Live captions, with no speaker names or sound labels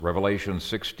Revelation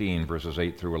 16, verses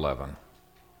 8 through 11.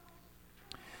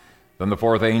 Then the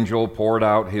fourth angel poured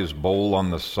out his bowl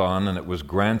on the sun, and it was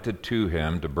granted to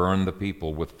him to burn the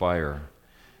people with fire.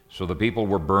 So the people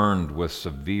were burned with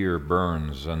severe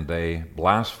burns, and they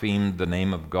blasphemed the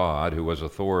name of God, who has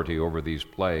authority over these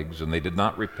plagues, and they did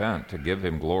not repent to give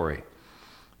him glory.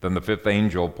 Then the fifth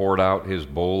angel poured out his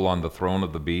bowl on the throne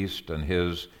of the beast, and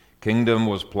his kingdom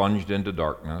was plunged into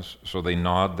darkness, so they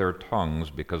gnawed their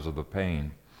tongues because of the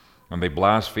pain. And they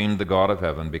blasphemed the God of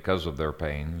heaven because of their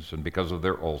pains and because of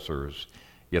their ulcers,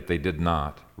 yet they did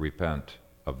not repent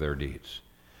of their deeds.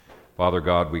 Father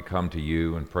God, we come to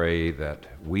you and pray that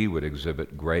we would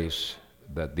exhibit grace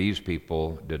that these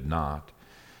people did not,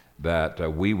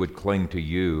 that we would cling to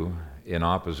you in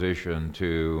opposition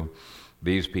to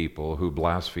these people who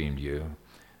blasphemed you,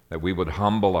 that we would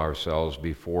humble ourselves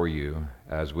before you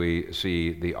as we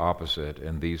see the opposite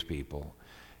in these people.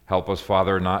 Help us,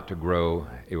 Father, not to grow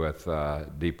with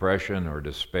depression or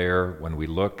despair when we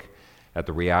look at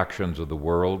the reactions of the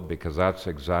world, because that's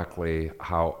exactly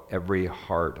how every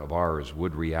heart of ours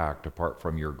would react apart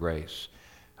from your grace.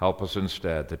 Help us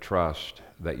instead to trust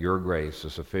that your grace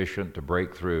is sufficient to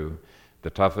break through the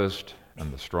toughest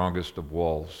and the strongest of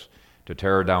walls, to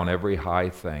tear down every high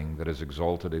thing that has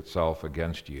exalted itself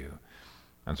against you.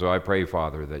 And so I pray,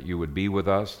 Father, that you would be with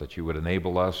us, that you would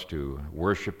enable us to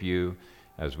worship you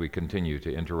as we continue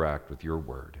to interact with your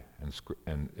word.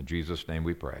 In Jesus' name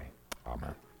we pray.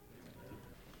 Amen.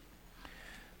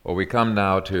 Well, we come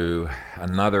now to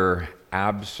another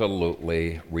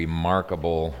absolutely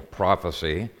remarkable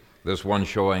prophecy, this one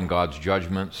showing God's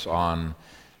judgments on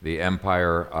the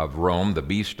empire of Rome, the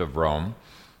beast of Rome.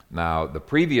 Now, the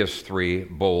previous three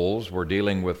bowls were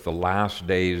dealing with the last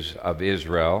days of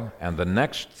Israel, and the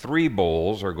next three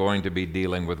bowls are going to be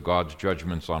dealing with God's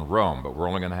judgments on Rome, but we're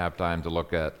only going to have time to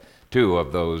look at two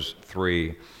of those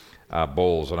three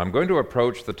bowls. And I'm going to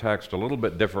approach the text a little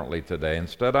bit differently today.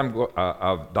 Instead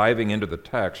of diving into the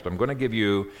text, I'm going to give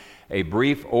you a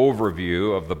brief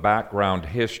overview of the background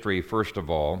history, first of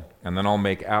all, and then I'll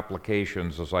make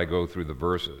applications as I go through the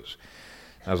verses.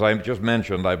 As I just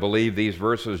mentioned, I believe these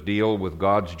verses deal with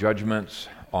God's judgments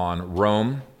on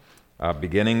Rome,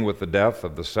 beginning with the death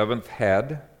of the seventh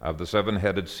head of the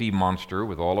seven-headed sea monster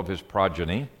with all of his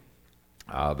progeny.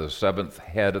 The seventh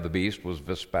head of the beast was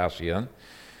Vespasian,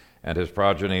 and his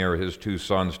progeny are his two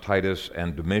sons, Titus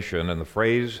and Domitian. And the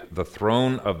phrase, the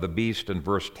throne of the beast, in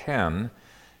verse 10,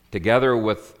 together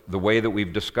with the way that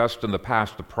we've discussed in the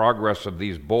past the progress of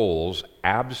these bowls,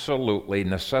 absolutely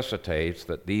necessitates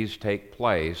that these take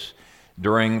place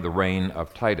during the reign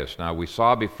of Titus. Now, we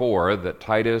saw before that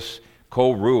Titus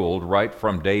co-ruled right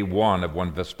from day one of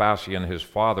when Vespasian, his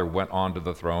father, went onto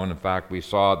the throne. In fact, we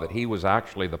saw that he was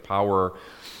actually the power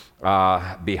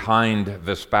behind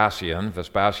Vespasian.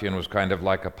 Vespasian was kind of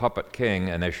like a puppet king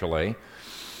initially.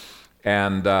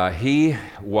 And he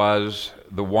was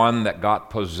the one that got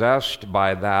possessed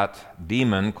by that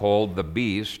demon called the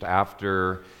beast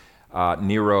after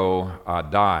Nero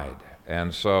died.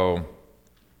 And so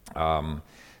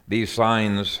these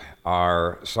signs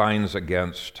are signs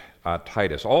against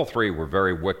Titus. All three were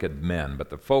very wicked men, but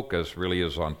the focus really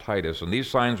is on Titus. And these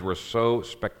signs were so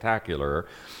spectacular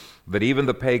that even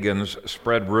the pagans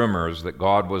spread rumors that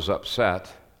God was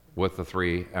upset with the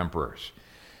three emperors.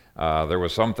 There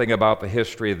was something about the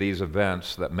history of these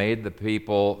events that made the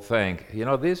people think,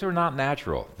 these are not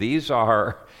natural. These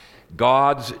are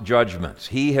God's judgments.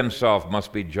 He himself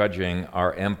must be judging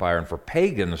our empire, and for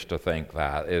pagans to think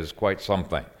that is quite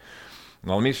something.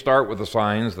 Now, let me start with the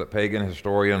signs that pagan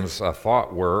historians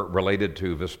thought were related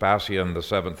to Vespasian, the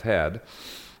seventh head.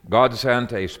 God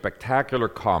sent a spectacular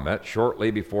comet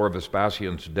shortly before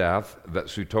Vespasian's death that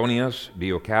Suetonius,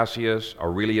 Dio Cassius,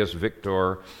 Aurelius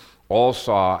Victor all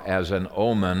saw as an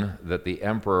omen that the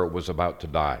emperor was about to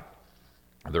die.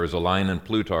 There is a line in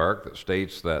Plutarch that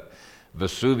states that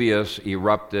Vesuvius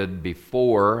erupted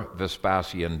before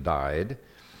Vespasian died,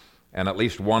 and at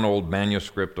least one old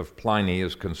manuscript of Pliny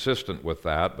is consistent with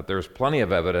that, but there's plenty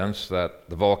of evidence that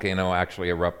the volcano actually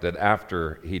erupted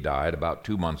after he died, about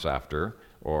 2 months after,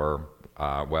 or,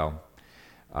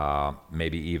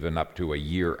 maybe even up to a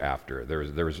year after.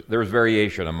 There's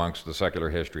variation amongst the secular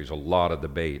histories, a lot of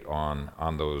debate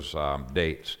on those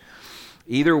dates.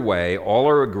 Either way, all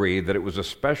are agreed that it was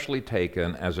especially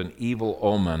taken as an evil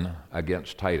omen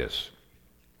against Titus.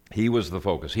 He was the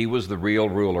focus. He was the real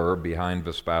ruler behind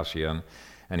Vespasian,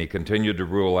 and he continued to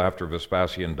rule after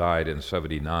Vespasian died in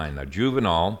 79. Now,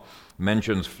 Juvenal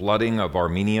mentions flooding of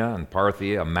Armenia and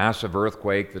Parthia, a massive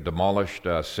earthquake that demolished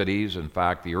cities. In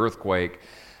fact, the earthquake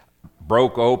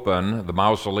broke open the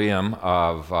mausoleum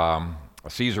of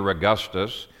Caesar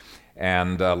Augustus,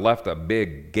 and left a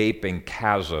big gaping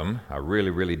chasm, a really,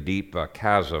 really deep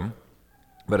chasm.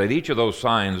 But at each of those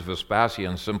signs,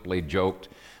 Vespasian simply joked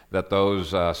that those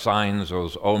signs,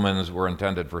 those omens, were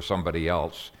intended for somebody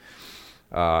else.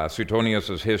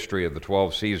 Suetonius' History of the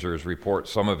 12 Caesars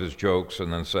reports some of his jokes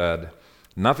and then said,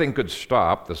 "Nothing could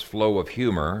stop this flow of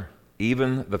humor,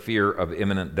 even the fear of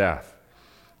imminent death.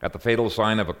 At the fatal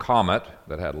sign of a comet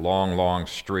that had long, long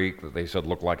streak that they said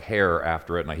looked like hair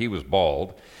after it," now he was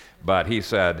bald, but he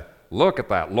said, "Look at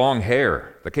that long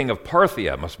hair. The king of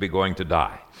Parthia must be going to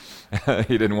die."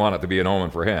 He didn't want it to be an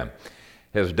omen for him.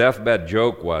 His deathbed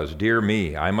joke was, "Dear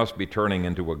me, I must be turning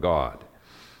into a god,"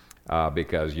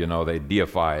 because, they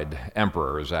deified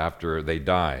emperors after they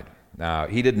died. Now,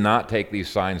 he did not take these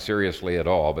signs seriously at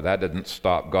all, but that didn't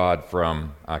stop God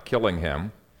from killing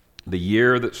him. The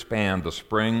year that spanned the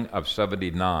spring of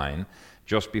 79,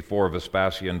 just before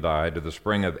Vespasian died, to the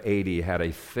spring of 80, had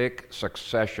a thick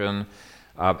succession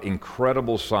of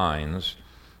incredible signs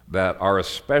that are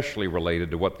especially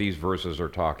related to what these verses are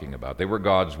talking about. They were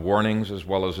God's warnings as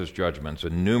well as his judgments,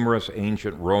 and numerous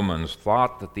ancient Romans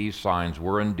thought that these signs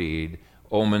were indeed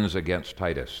omens against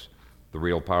Titus, the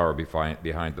real power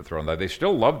behind the throne. They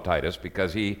still loved Titus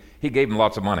because he gave them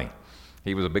lots of money.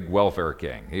 He was a big welfare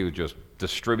king. He just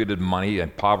distributed money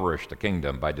and impoverished the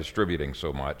kingdom by distributing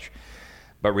so much.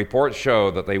 But reports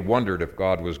show that they wondered if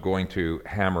God was going to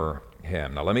hammer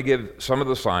him. Now let me give some of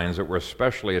the signs that were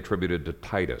especially attributed to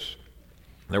Titus.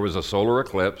 There was a solar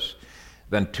eclipse,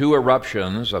 then 2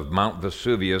 eruptions of Mount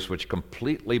Vesuvius, which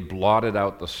completely blotted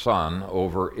out the sun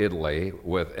over Italy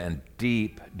in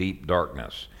deep, deep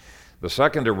darkness. The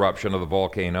second eruption of the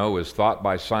volcano is thought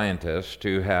by scientists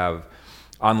to have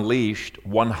unleashed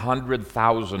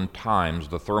 100,000 times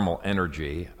the thermal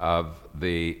energy of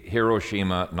the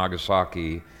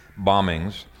Hiroshima-Nagasaki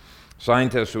bombings.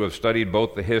 Scientists who have studied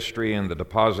both the history and the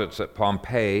deposits at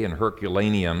Pompeii and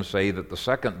Herculaneum say that the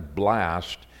second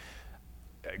blast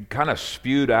kind of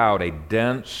spewed out a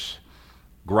dense,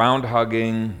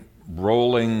 ground-hugging,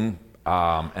 rolling,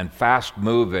 and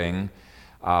fast-moving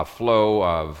flow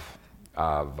of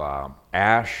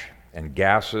ash and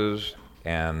gases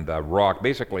and rock,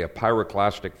 basically a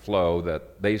pyroclastic flow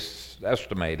that they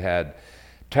estimate had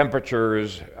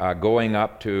temperatures going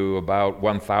up to about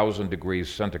 1,000 degrees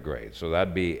centigrade. So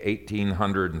that'd be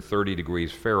 1,830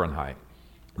 degrees Fahrenheit.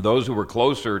 Those who were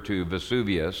closer to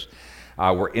Vesuvius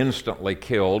were instantly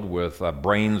killed with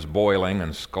brains boiling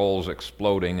and skulls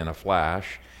exploding in a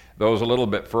flash. Those a little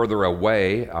bit further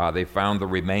away, they found the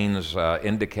remains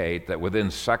indicate that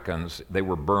within seconds they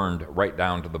were burned right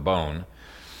down to the bone.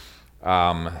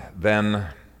 By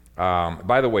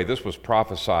the way, this was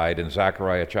prophesied in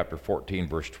Zechariah chapter 14,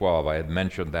 verse 12. I had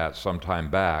mentioned that some time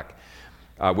back,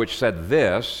 which said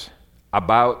this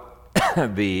about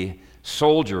the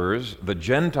soldiers, the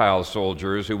Gentile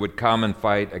soldiers who would come and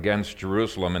fight against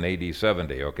Jerusalem in AD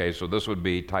 70. Okay, so this would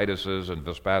be Titus's and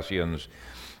Vespasian's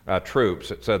troops.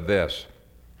 It said this: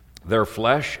 "Their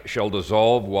flesh shall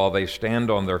dissolve while they stand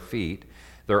on their feet.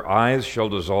 Their eyes shall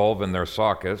dissolve in their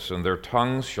sockets, and their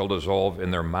tongues shall dissolve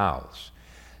in their mouths."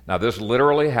 Now, this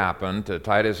literally happened to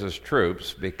Titus's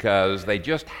troops because they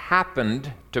just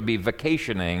happened to be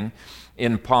vacationing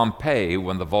in Pompeii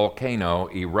when the volcano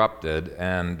erupted,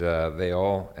 and they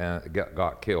all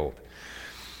got killed.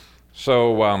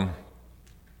 So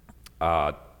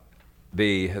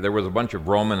there was a bunch of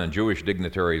Roman and Jewish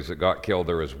dignitaries that got killed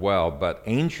there as well, but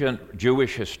ancient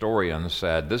Jewish historians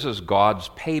said this is God's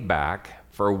payback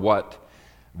for what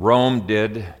Rome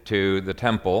did to the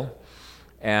temple.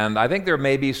 And I think there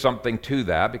may be something to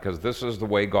that, because this is the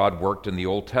way God worked in the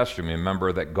Old Testament.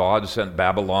 Remember that God sent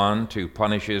Babylon to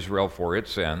punish Israel for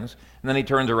its sins, and then he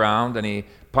turns around and he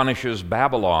punishes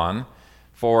Babylon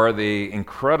for the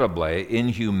incredibly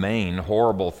inhumane,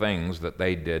 horrible things that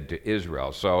they did to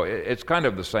Israel. So it's kind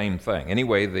of the same thing.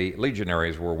 Anyway, the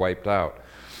legionaries were wiped out.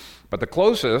 But the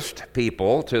closest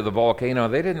people to the volcano,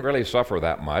 they didn't really suffer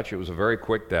that much. It was a very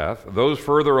quick death. Those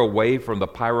further away from the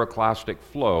pyroclastic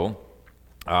flow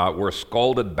were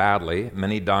scalded badly,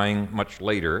 many dying much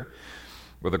later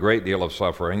with a great deal of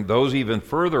suffering. Those even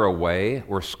further away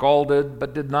were scalded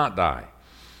but did not die.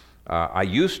 I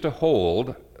used to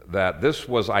hold that this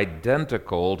was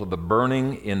identical to the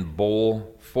burning in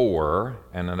Bowl 4,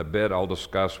 and in a bit I'll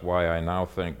discuss why I now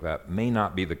think that may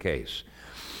not be the case.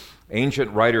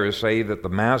 Ancient writers say that the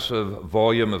massive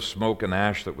volume of smoke and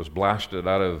ash that was blasted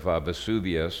out of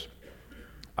Vesuvius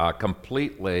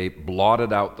completely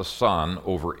blotted out the sun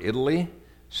over Italy,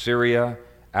 Syria,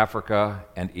 Africa,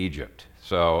 and Egypt.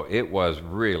 So it was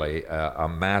really a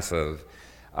massive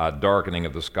darkening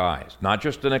of the skies. Not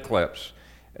just an eclipse,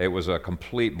 It was a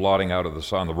complete blotting out of the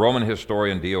sun. The Roman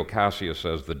historian Dio Cassius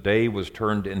says the day was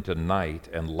turned into night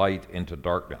and light into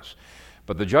darkness.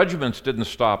 But the judgments didn't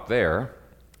stop there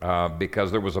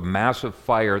because there was a massive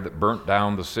fire that burnt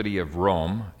down the city of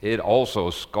Rome, it also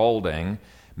scalding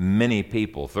many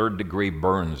people. Third-degree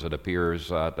burns, it appears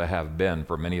to have been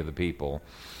for many of the people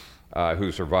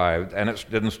who survived. And it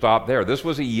didn't stop there. This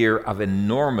was a year of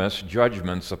enormous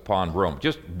judgments upon Rome,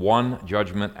 just one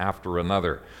judgment after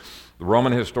another. The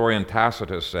Roman historian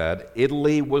Tacitus said,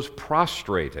 Italy was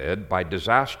prostrated by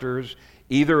disasters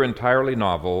either entirely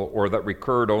novel or that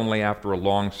recurred only after a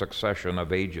long succession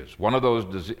of ages. One of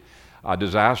those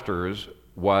disasters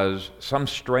was some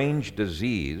strange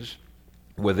disease.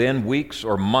 Within weeks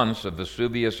or months of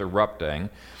Vesuvius erupting,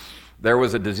 there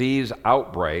was a disease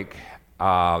outbreak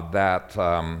that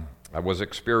was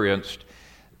experienced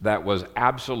that was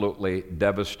absolutely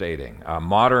devastating.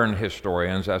 Modern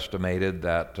historians estimated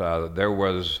that there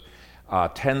was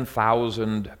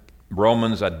 10,000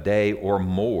 Romans a day or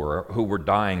more who were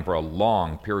dying for a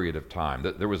long period of time.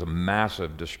 There was a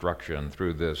massive destruction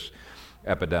through this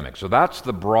epidemic. So that's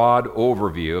the broad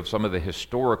overview of some of the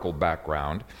historical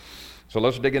background. So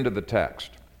let's dig into the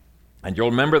text. And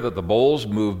you'll remember that the bowls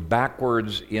moved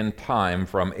backwards in time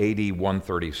from AD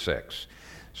 136.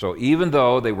 So even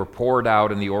though they were poured out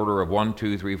in the order of 1,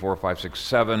 2, 3, 4, 5, 6,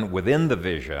 7 within the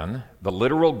vision, the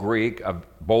literal Greek of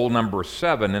bowl number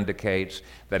 7 indicates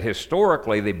that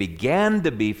historically they began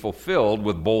to be fulfilled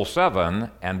with bowl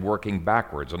 7 and working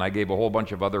backwards. And I gave a whole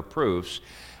bunch of other proofs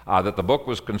that the book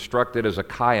was constructed as a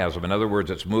chiasm. In other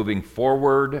words, it's moving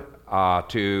forward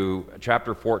to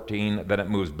chapter 14, then it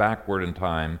moves backward in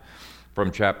time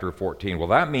from chapter 14. Well,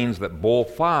 that means that bowl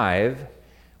 5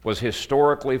 was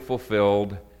historically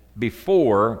fulfilled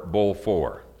before bowl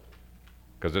 4,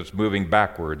 because it's moving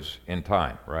backwards in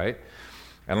time, right?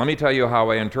 And let me tell you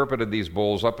how I interpreted these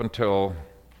bowls up until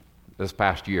this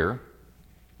past year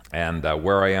and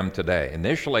where I am today.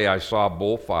 Initially, I saw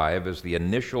bowl 5 as the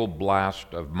initial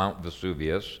blast of Mount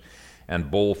Vesuvius and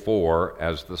bowl 4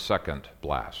 as the second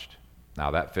blast.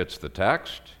 Now that fits the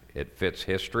text, it fits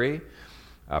history.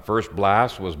 First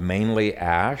blast was mainly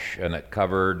ash, and it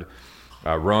covered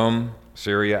Rome,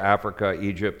 Syria, Africa,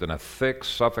 Egypt, and a thick,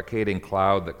 suffocating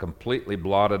cloud that completely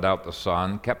blotted out the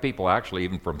sun, kept people actually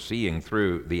even from seeing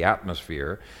through the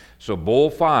atmosphere. So bowl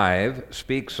 5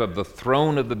 speaks of the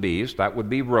throne of the beast, that would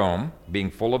be Rome, being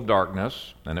full of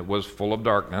darkness, and it was full of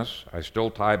darkness. I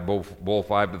still tie bowl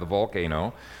 5 to the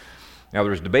volcano. Now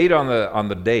there's debate on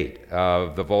the date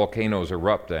of the volcanoes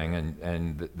erupting,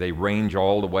 and they range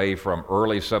all the way from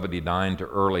early 79 to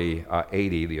early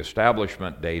 80. The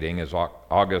establishment dating is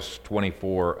August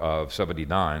 24 of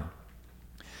 79,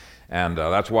 and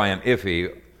that's why I'm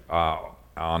iffy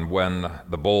on when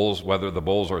the bowls, whether the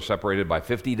bowls are separated by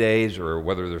 50 days or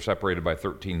whether they're separated by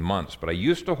 13 months. But I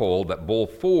used to hold that bowl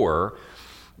 4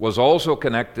 was also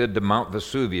connected to Mount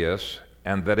Vesuvius,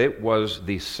 and that it was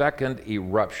the second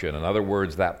eruption. In other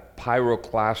words, that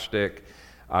pyroclastic,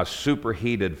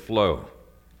 superheated flow.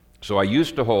 So I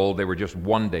used to hold they were just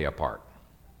one day apart.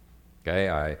 Okay,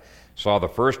 I saw the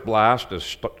first blast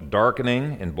as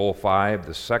darkening in bowl 5,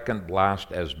 the second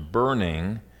blast as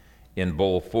burning in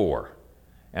bowl 4.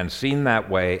 And seen that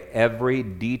way, every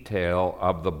detail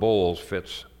of the bowls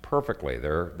fits perfectly.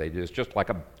 It's just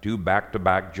like two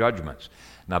back-to-back judgments.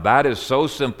 Now that is so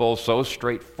simple, so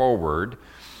straightforward,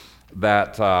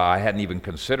 that I hadn't even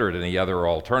considered any other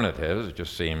alternatives. It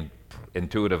just seemed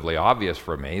intuitively obvious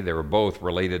for me. They were both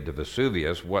related to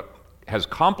Vesuvius. What has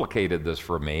complicated this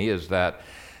for me is that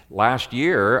last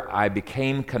year I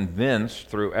became convinced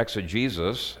through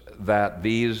exegesis that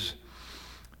these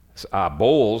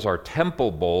bowls are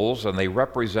temple bowls, and they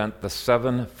represent the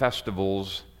 7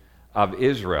 festivals of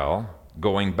Israel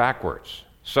going backwards.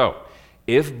 So,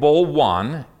 if bowl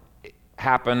 1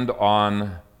 happened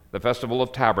on the Festival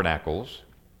of Tabernacles,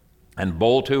 and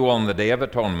bowl 2 on the Day of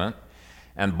Atonement,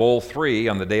 and bowl 3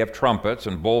 on the Day of Trumpets,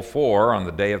 and bowl 4 on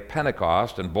the Day of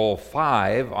Pentecost, and bowl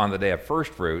 5 on the Day of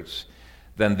First Fruits,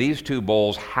 then these 2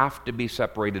 bowls have to be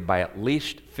separated by at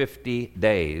least 50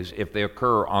 days if they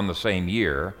occur on the same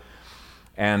year.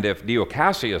 And if Dio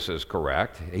Cassius is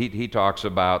correct, he talks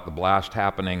about the blast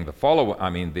happening the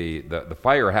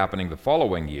fire happening the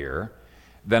following year,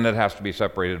 then it has to be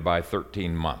separated by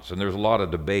 13 months. And there's a lot of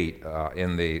debate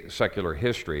in the secular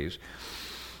histories.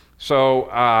 So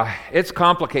it's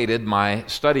complicated my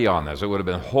study on this. It would have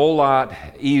been a whole lot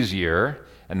easier,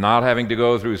 and not having to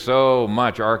go through so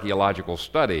much archaeological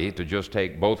study, to just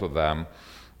take both of them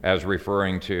as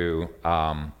referring to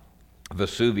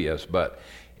Vesuvius. But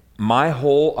my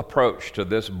whole approach to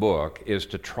this book is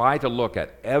to try to look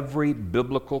at every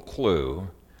biblical clue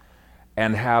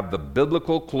and have the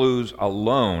biblical clues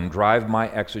alone drive my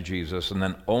exegesis, and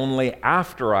then only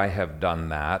after I have done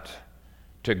that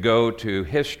to go to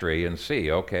history and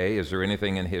see, okay, is there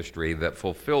anything in history that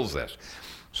fulfills this?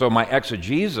 So my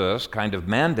exegesis kind of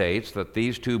mandates that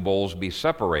these two bowls be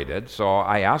separated. So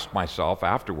I asked myself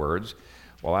afterwards,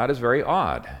 well, that is very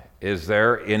odd. Is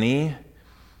there any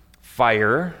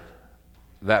fire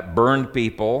that burned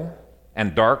people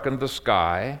and darkened the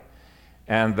sky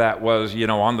and that was,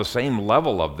 on the same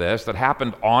level of this, that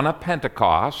happened on a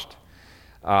Pentecost,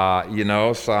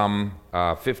 some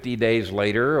 50 days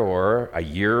later or a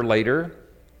year later?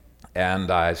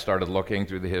 And I started looking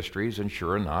through the histories, and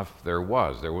sure enough, there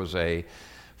was a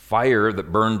fire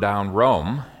that burned down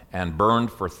Rome and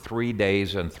burned for 3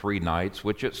 days and 3 nights,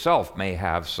 which itself may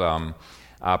have some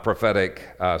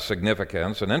prophetic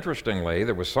significance. And interestingly,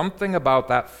 there was something about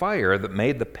that fire that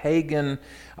made the pagan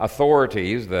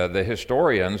authorities, the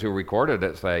historians who recorded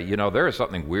it, say, there is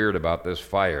something weird about this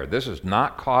fire. This is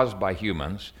not caused by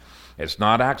humans. It's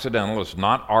not accidental. It's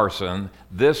not arson.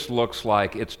 This looks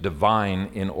like it's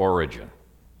divine in origin.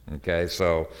 Okay,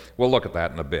 so we'll look at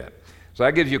that in a bit. So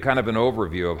that gives you kind of an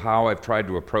overview of how I've tried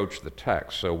to approach the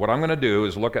text. So what I'm going to do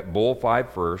is look at Bowl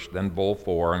 5 first, then Bowl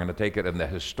 4. I'm going to take it in the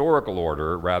historical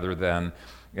order rather than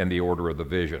in the order of the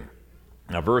vision.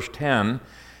 Now, verse 10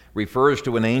 refers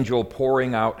to an angel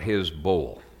pouring out his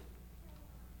bowl.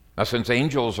 Now, since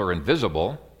angels are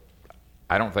invisible,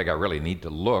 I don't think I really need to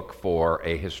look for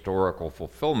a historical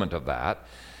fulfillment of that.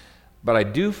 But I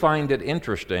do find it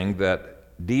interesting that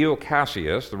Dio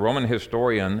Cassius, the Roman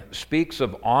historian, speaks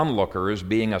of onlookers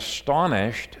being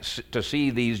astonished to see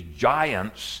these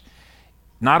giants,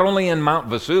 not only in Mount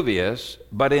Vesuvius,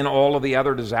 but in all of the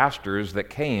other disasters that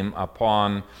came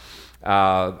upon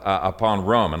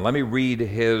Rome. And let me read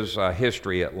his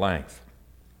history at length.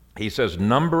 He says,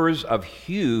 numbers of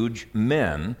huge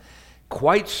men,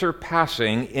 quite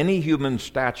surpassing any human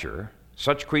stature,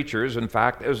 such creatures, in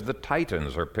fact, as the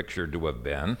Titans are pictured to have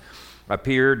been,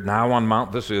 appeared now on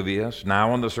Mount Vesuvius,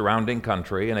 now in the surrounding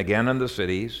country, and again in the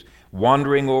cities,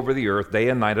 wandering over the earth day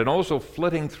and night, and also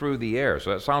flitting through the air.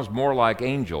 So that sounds more like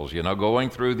angels, going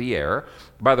through the air.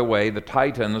 By the way, the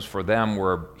Titans for them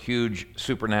were huge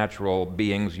supernatural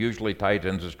beings. Usually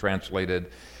Titans is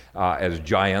translated as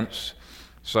giants.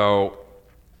 So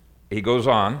he goes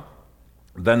on.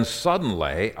 Then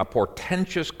suddenly a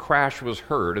portentous crash was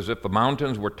heard, as if the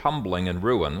mountains were tumbling in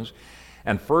ruins,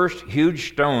 and first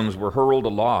huge stones were hurled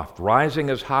aloft, rising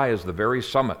as high as the very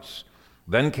summits.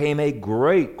 Then came a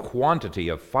great quantity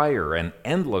of fire and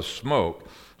endless smoke,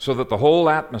 so that the whole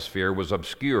atmosphere was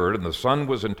obscured, and the sun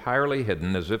was entirely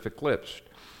hidden as if eclipsed.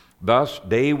 Thus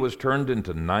day was turned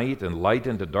into night, and light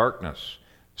into darkness.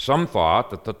 Some thought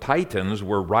that the Titans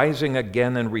were rising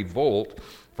again in revolt,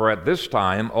 for at this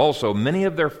time also many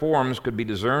of their forms could be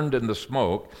discerned in the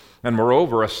smoke, and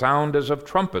moreover a sound as of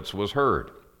trumpets was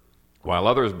heard, while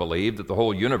others believed that the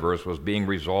whole universe was being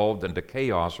resolved into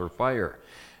chaos or fire.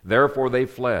 Therefore they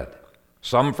fled,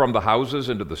 some from the houses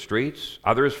into the streets,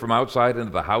 others from outside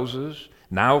into the houses,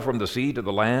 now from the sea to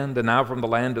the land, and now from the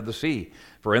land to the sea.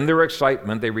 For in their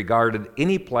excitement they regarded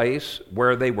any place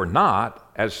where they were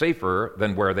not as safer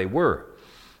than where they were.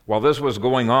 While this was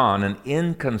going on, an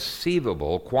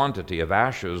inconceivable quantity of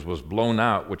ashes was blown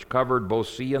out, which covered both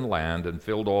sea and land and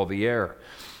filled all the air.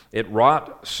 It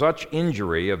wrought such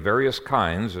injury of various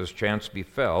kinds as chance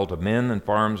befell to men and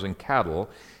farms and cattle,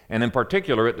 and in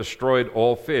particular it destroyed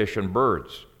all fish and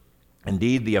birds.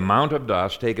 Indeed, the amount of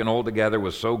dust taken altogether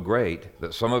was so great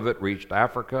that some of it reached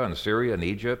Africa and Syria and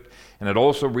Egypt, and it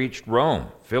also reached Rome,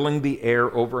 filling the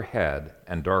air overhead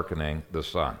and darkening the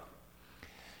sun.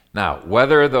 Now,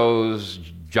 whether those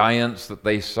giants that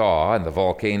they saw in the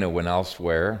volcano and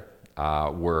elsewhere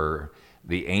were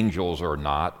the angels or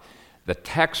not, the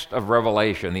text of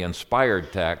Revelation, the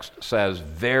inspired text, says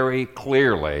very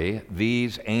clearly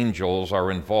these angels are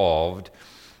involved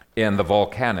in the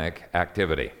volcanic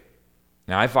activity.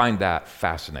 Now, I find that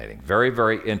fascinating, very,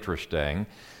 very interesting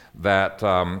that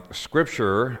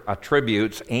Scripture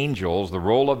attributes angels, the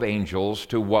role of angels,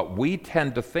 to what we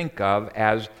tend to think of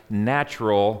as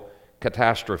natural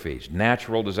catastrophes,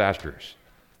 natural disasters.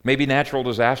 Maybe natural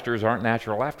disasters aren't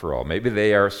natural after all. Maybe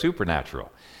they are supernatural.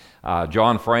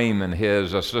 John Frame, in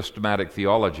his systematic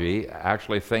theology,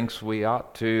 actually thinks we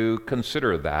ought to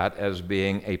consider that as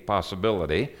being a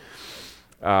possibility.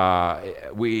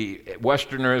 We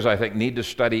Westerners, I think, need to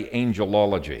study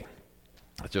angelology.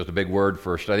 It's just a big word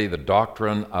for study the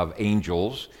doctrine of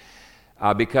angels,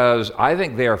 because I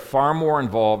think they are far more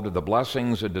involved in the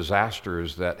blessings and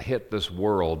disasters that hit this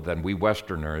world than we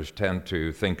Westerners tend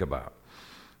to think about.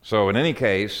 So in any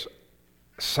case,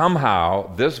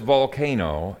 somehow this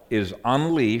volcano is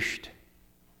unleashed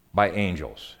by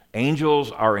angels.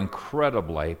 Angels are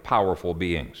incredibly powerful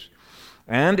beings.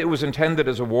 And it was intended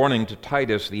as a warning to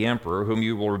Titus the emperor, whom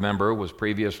you will remember was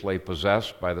previously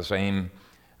possessed by the same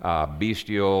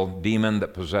bestial demon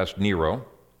that possessed Nero.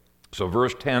 So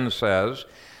verse 10 says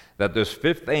that this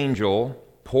fifth angel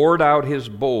poured out his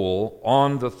bowl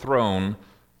on the throne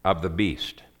of the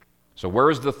beast. So where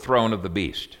is the throne of the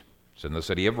beast? It's in the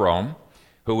city of Rome.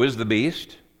 Who is the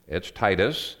beast? It's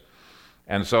Titus.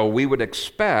 And so we would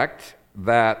expect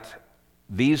that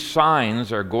these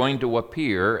signs are going to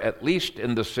appear at least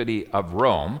in the city of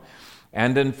Rome.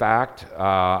 And in fact,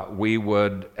 we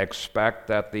would expect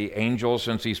that the angel,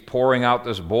 since he's pouring out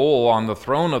this bowl on the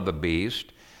throne of the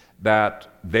beast, that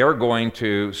they're going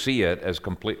to see it as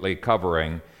completely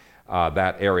covering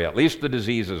that area. At least the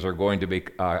diseases are going to be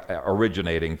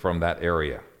originating from that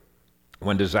area.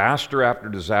 When disaster after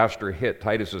disaster hit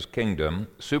Titus's kingdom,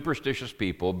 superstitious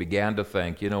people began to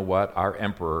think, you know what, our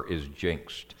emperor is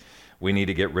jinxed. We need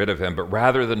to get rid of him. But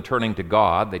rather than turning to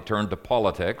God, they turned to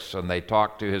politics, and they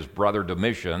talked to his brother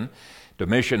Domitian.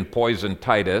 Domitian poisoned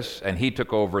Titus, and he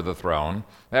took over the throne.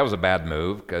 That was a bad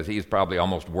move, because he's probably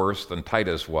almost worse than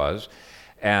Titus was.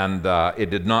 And it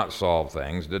did not solve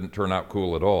things, didn't turn out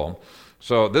cool at all.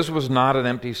 So this was not an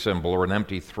empty symbol or an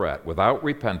empty threat. Without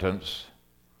repentance,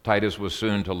 Titus was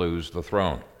soon to lose the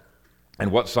throne.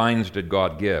 And what signs did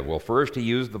God give? Well, first, he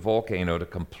used the volcano to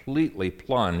completely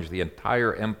plunge the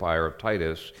entire empire of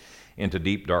Titus into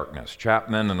deep darkness.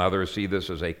 Chapman and others see this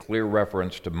as a clear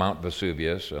reference to Mount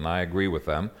Vesuvius, and I agree with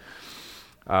them.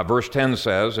 Verse 10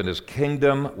 says, and his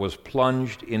kingdom was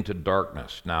plunged into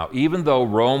darkness. Now, even though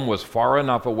Rome was far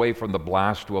enough away from the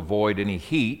blast to avoid any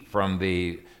heat from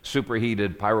the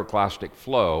superheated pyroclastic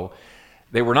flow,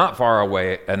 they were not far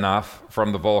away enough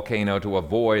from the volcano to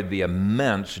avoid the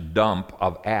immense dump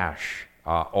of ash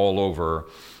all over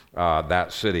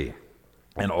that city.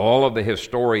 And all of the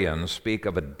historians speak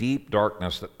of a deep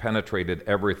darkness that penetrated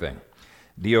everything.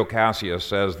 Dio Cassius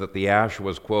says that the ash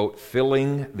was, quote,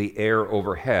 filling the air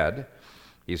overhead.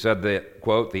 He said that,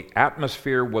 quote, the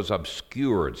atmosphere was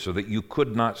obscured so that you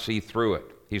could not see through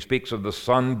it. He speaks of the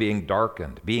sun being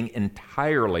darkened, being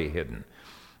entirely hidden.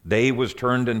 Day was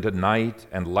turned into night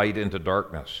and light into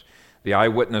darkness. The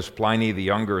eyewitness Pliny the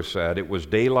Younger said, it was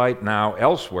daylight now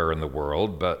elsewhere in the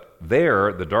world, but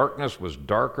there the darkness was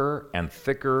darker and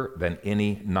thicker than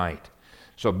any night.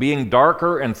 So being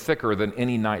darker and thicker than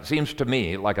any night seems to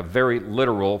me like a very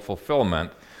literal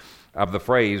fulfillment of the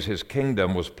phrase, his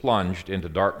kingdom was plunged into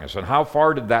darkness. And how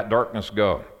far did that darkness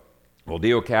go? Well,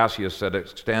 Dio Cassius said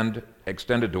it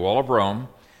extended to all of Rome,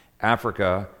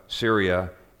 Africa,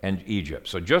 Syria, and Egypt.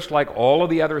 So just like all of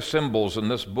the other symbols in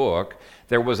this book,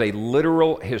 there was a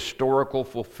literal historical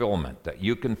fulfillment that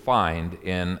you can find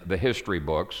in the history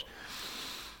books.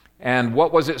 And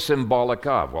what was it symbolic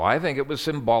of? Well, I think it was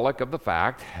symbolic of the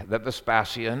fact that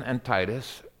Vespasian and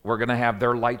Titus were going to have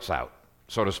their lights out,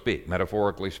 so to speak,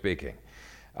 metaphorically speaking.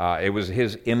 It was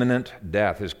his imminent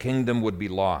death. His kingdom would be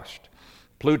lost.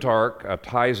 Plutarch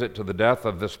ties it to the death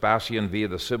of Vespasian via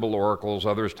the Sibyl oracles.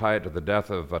 Others tie it to the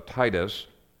death of Titus.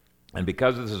 And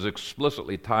because this is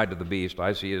explicitly tied to the beast,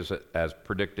 I see it as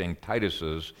predicting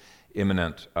Titus's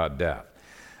imminent death.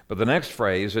 But the next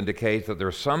phrase indicates that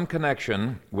there's some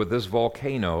connection with this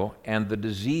volcano and the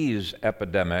disease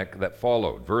epidemic that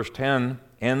followed. Verse 10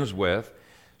 ends with,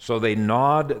 so they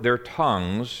gnawed their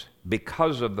tongues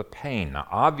because of the pain. Now,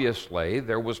 obviously,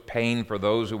 there was pain for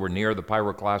those who were near the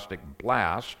pyroclastic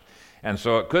blast, and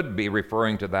so it could be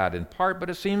referring to that in part, but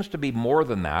it seems to be more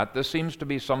than that. This seems to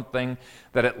be something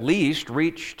that at least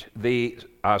reached the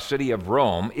city of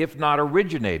Rome, if not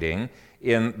originating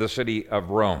in the city of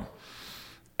Rome.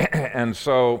 And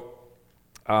so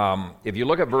if you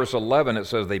look at verse 11, it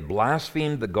says, they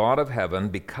blasphemed the God of heaven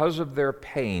because of their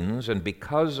pains and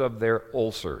because of their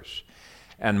ulcers.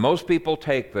 And most people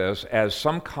take this as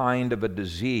some kind of a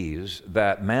disease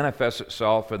that manifests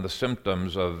itself in the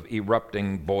symptoms of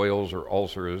erupting boils or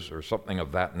ulcers or something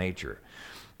of that nature.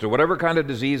 So whatever kind of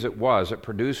disease it was, it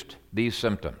produced these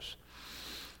symptoms.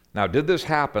 Now, did this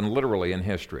happen literally in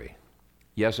history?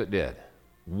 Yes, it did.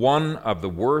 One of the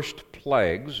worst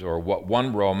plagues, or what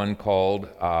one Roman called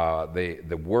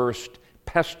the worst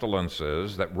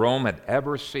pestilences that Rome had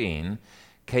ever seen,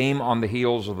 came on the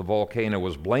heels of the volcano,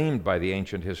 was blamed by the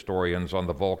ancient historians on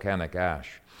the volcanic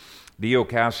ash. Dio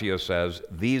Cassius says,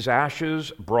 these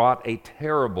ashes brought a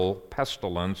terrible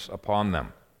pestilence upon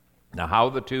them. Now, how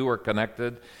the two are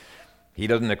connected, he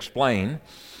doesn't explain,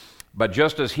 But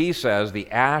just as he says the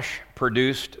ash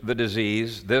produced the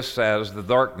disease, this says the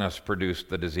darkness produced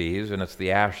the disease, and it's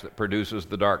the ash that produces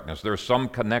the darkness. There's some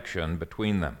connection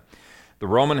between them. The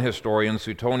Roman historian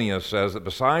Suetonius says that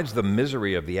besides the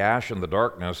misery of the ash and the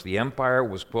darkness, the empire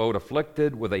was, quote,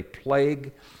 afflicted with a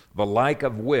plague the like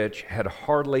of which had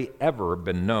hardly ever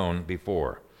been known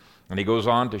before. And he goes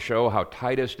on to show how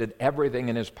Titus did everything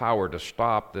in his power to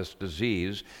stop this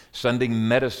disease, sending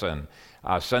medicine,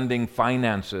 sending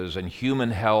finances and human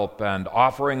help, and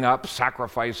offering up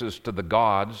sacrifices to the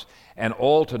gods, and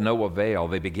all to no avail.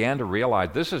 They began to realize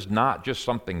this is not just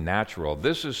something natural,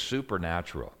 this is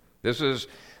supernatural. This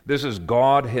is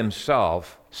God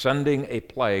himself sending a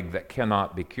plague that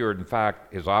cannot be cured. In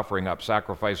fact, his offering up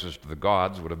sacrifices to the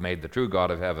gods would have made the true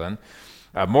God of heaven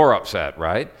more upset,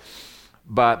 right?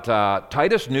 But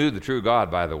Titus knew the true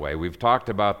God, by the way. We've talked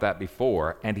about that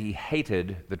before, and he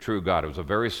hated the true God. It was a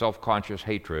very self-conscious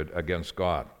hatred against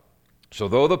God. So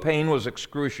though the pain was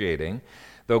excruciating,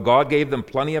 though God gave them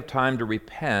plenty of time to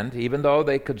repent, even though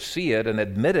they could see it and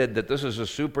admitted that this is a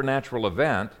supernatural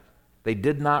event, they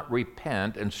did not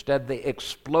repent. Instead, they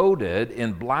exploded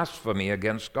in blasphemy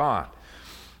against God.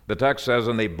 The text says,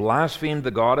 and they blasphemed the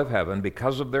God of heaven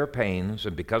because of their pains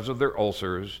and because of their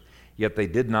ulcers, yet they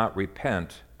did not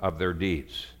repent of their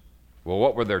deeds. Well,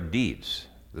 what were their deeds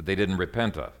that they didn't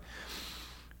repent of?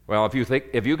 Well, if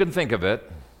you can think of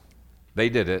it, they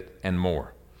did it and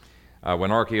more.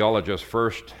 When archaeologists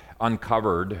first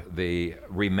uncovered the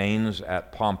remains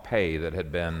at Pompeii that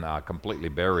had been completely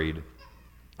buried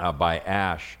by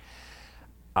ash,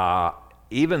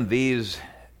 even these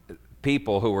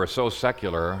people who were so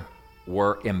secular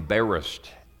were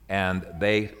embarrassed, and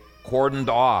they cordoned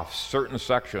off certain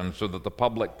sections so that the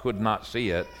public could not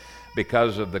see it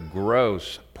because of the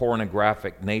gross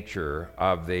pornographic nature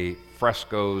of the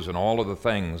frescoes and all of the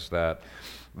things that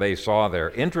they saw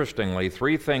there. Interestingly,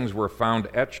 3 things were found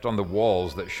etched on the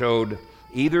walls that showed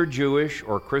either Jewish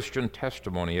or Christian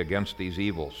testimony against these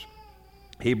evils.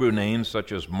 Hebrew names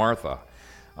such as Martha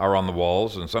are on the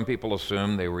walls, and some people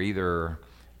assume they were either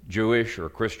Jewish or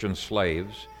Christian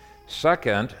slaves.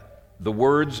 Second, the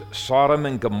words Sodom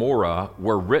and Gomorrah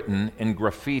were written in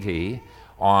graffiti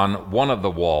on one of the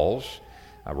walls.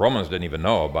 Romans didn't even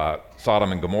know about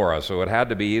Sodom and Gomorrah, so it had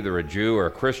to be either a Jew or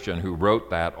a Christian who wrote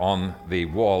that on the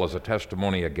wall as a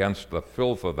testimony against the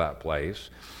filth of that place.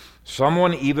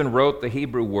 Someone even wrote the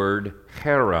Hebrew word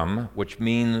cherem, which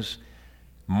means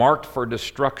marked for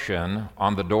destruction,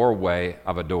 on the doorway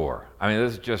of a door. I mean,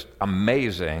 this is just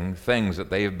amazing things that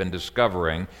they have been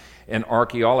discovering in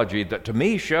archaeology that to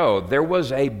me show there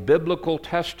was a biblical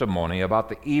testimony about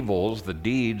the evils, the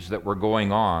deeds that were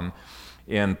going on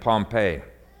in Pompeii.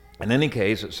 In any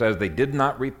case, it says they did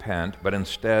not repent, but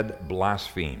instead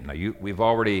blasphemed. Now, we've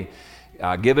already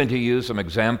given to you some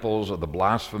examples of the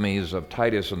blasphemies of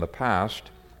Titus in the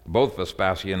past, both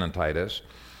Vespasian and Titus.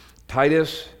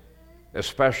 Titus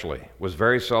especially was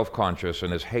very self-conscious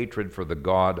in his hatred for the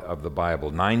God of the Bible.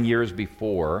 9 years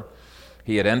before,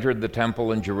 he had entered the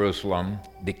temple in Jerusalem,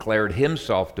 declared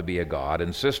himself to be a god,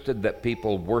 insisted that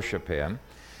people worship him,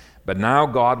 but now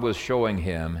God was showing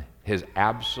him his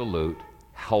absolute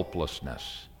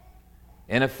helplessness.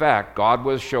 In effect, God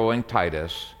was showing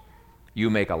Titus, you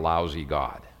make a lousy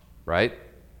God, right?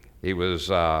 He was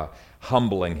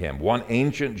humbling him. One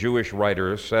ancient Jewish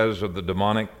writer says of the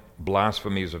demonic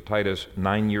blasphemies of Titus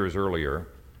 9 years earlier,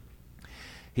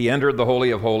 he entered the Holy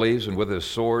of Holies and with his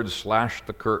sword slashed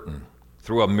the curtain.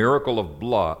 Through a miracle,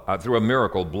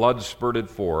 blood spurted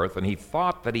forth, and he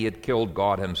thought that he had killed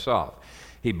God himself.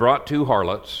 He brought 2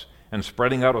 harlots, and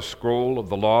spreading out a scroll of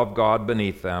the law of God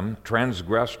beneath them,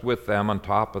 transgressed with them on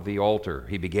top of the altar.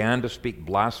 He began to speak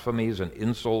blasphemies and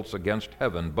insults against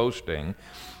heaven, boasting,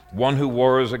 one who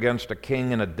wars against a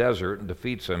king in a desert and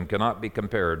defeats him cannot be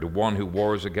compared to one who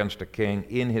wars against a king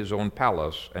in his own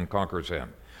palace and conquers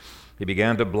him. He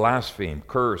began to blaspheme,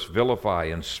 curse, vilify,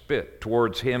 and spit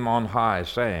towards him on high,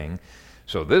 saying,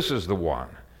 so this is the one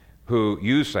who,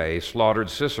 you say, slaughtered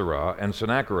Sisera and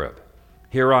Sennacherib.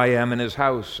 Here I am in his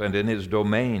house and in his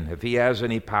domain. If he has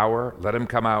any power, let him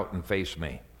come out and face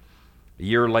me. A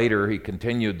year later, he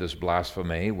continued this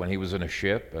blasphemy when he was in a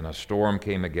ship and a storm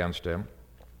came against him.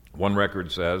 One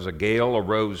record says, a gale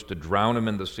arose to drown him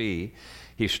in the sea.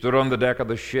 He stood on the deck of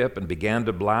the ship and began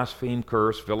to blaspheme,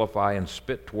 curse, vilify, and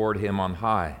spit toward him on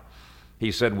high.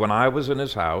 He said, when I was in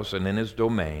his house and in his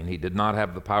domain, he did not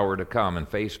have the power to come and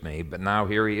face me, but now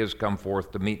here he is come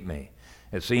forth to meet me.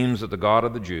 It seems that the God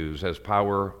of the Jews has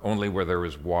power only where there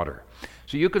is water.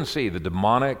 So you can see the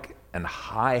demonic and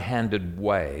high-handed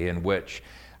way in which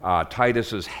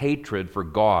Titus's hatred for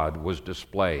God was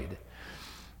displayed.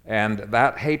 And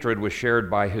that hatred was shared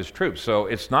by his troops. So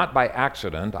it's not by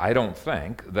accident, I don't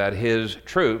think, that his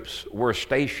troops were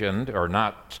stationed, or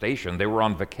not stationed, they were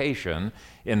on vacation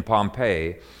in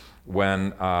Pompeii when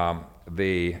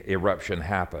the eruption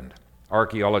happened.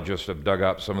 Archaeologists have dug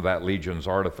up some of that legion's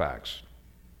artifacts.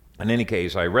 In any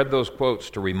case, I read those quotes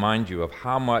to remind you of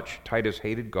how much Titus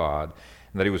hated God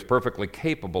and that he was perfectly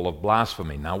capable of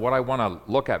blasphemy. Now, what I want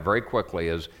to look at very quickly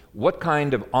is what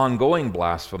kind of ongoing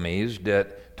blasphemies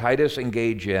did Titus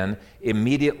engage in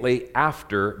immediately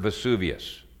after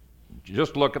Vesuvius?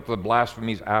 Just look at the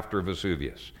blasphemies after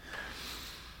Vesuvius.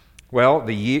 Well,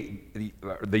 the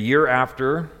year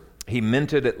after, he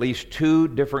minted at least 2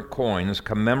 different coins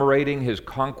commemorating his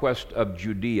conquest of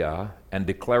Judea and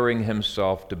declaring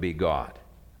himself to be God.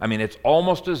 I mean, it's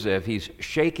almost as if he's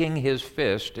shaking his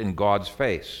fist in God's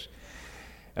face.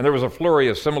 And there was a flurry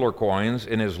of similar coins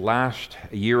in his last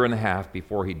year and a half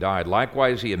before he died.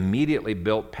 Likewise, he immediately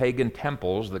built pagan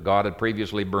temples that God had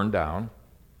previously burned down.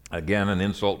 Again, an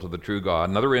insult to the true God.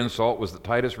 Another insult was that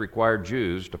Titus required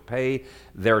Jews to pay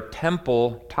their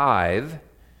temple tithe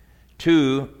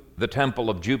to the temple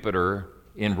of Jupiter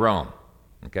in Rome.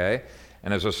 Okay?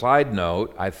 And as a side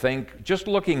note, I think just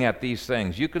looking at these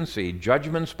things, you can see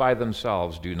judgments by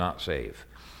themselves do not save.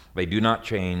 They do not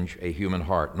change a human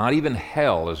heart. Not even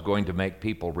hell is going to make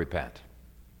people repent.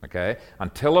 Okay?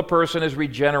 Until a person is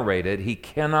regenerated, he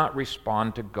cannot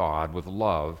respond to God with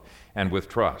love and with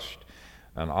trust.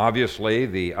 And obviously,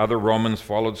 the other Romans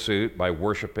followed suit by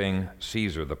worshiping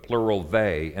Caesar. The plural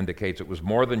they indicates it was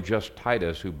more than just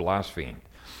Titus who blasphemed.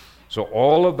 So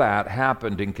all of that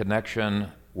happened in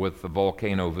connection with the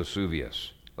volcano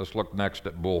Vesuvius. Let's look next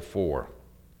at Bull 4.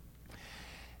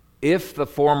 If the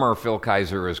former Phil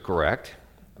Kaiser is correct,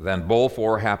 then Bull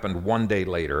 4 happened 1 day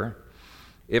later.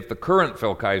 If the current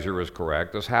Phil Kaiser is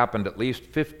correct, this happened at least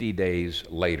 50 days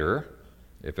later,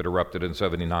 if it erupted in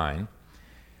 79,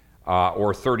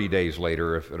 or 30 days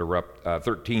later, if it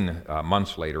 13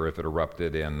 months later, if it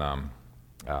erupted in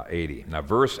 80. Now,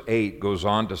 verse 8 goes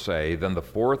on to say, "Then the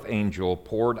 4th angel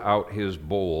poured out his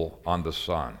bowl on the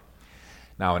sun."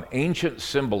 Now, in ancient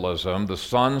symbolism, the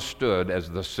sun stood as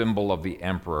the symbol of the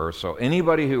emperor. So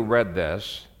anybody who read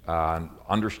this,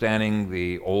 understanding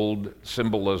the old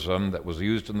symbolism that was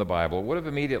used in the Bible, would have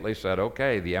immediately said,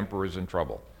 okay, the emperor is in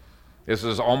trouble. This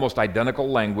is almost identical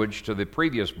language to the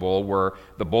previous bowl where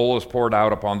the bowl is poured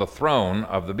out upon the throne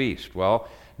of the beast. Well,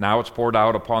 now it's poured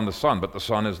out upon the sun, but the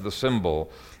sun is the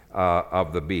symbol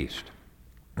of the beast.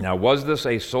 Now, was this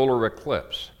a solar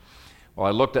eclipse? Well,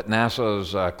 I looked at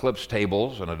NASA's eclipse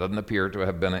tables, and it doesn't appear to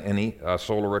have been any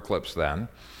solar eclipse then.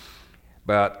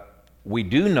 But we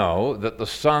do know that the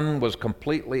sun was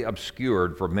completely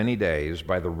obscured for many days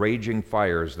by the raging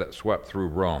fires that swept through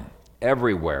Rome.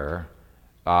 Everywhere,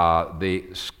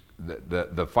 the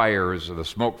fires, the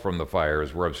smoke from the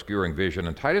fires were obscuring vision,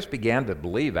 and Titus began to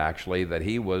believe, actually, that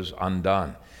he was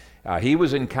undone. He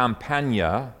was in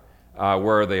Campania,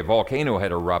 where the volcano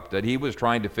had erupted. He was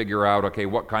trying to figure out, okay,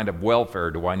 what kind of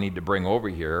welfare do I need to bring over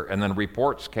here? And then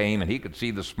reports came, and he could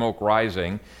see the smoke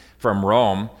rising from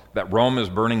Rome, that Rome is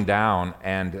burning down,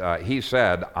 and he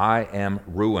said, I am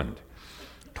ruined.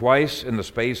 Twice in the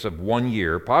space of 1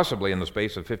 year, possibly in the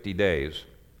space of 50 days,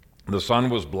 the sun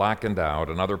was blackened out,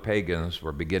 and other pagans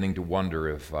were beginning to wonder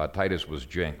if Titus was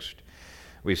jinxed.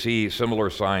 We see similar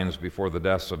signs before the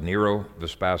deaths of Nero,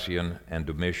 Vespasian, and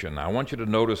Domitian. Now, I want you to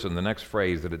notice in the next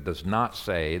phrase that it does not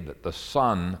say that the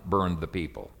sun burned the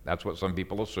people. That's what some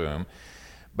people assume.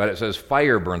 But it says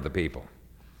fire burned the people.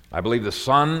 I believe the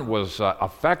sun was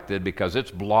affected because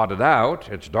it's blotted out,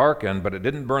 it's darkened, but it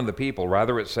didn't burn the people.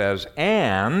 Rather, it says,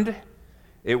 and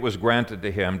it was granted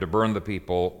to him to burn the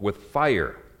people with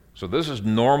fire. So this is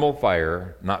normal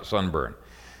fire, not sunburn.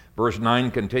 Verse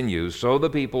 9 continues, so the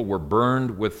people were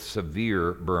burned with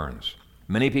severe burns.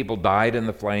 Many people died in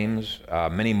the flames.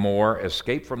 Many more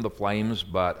escaped from the flames,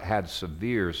 but had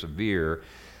severe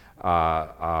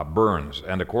burns.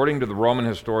 And according to the Roman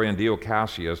historian Dio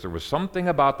Cassius, there was something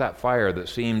about that fire that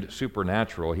seemed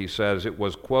supernatural. He says it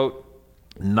was, quote,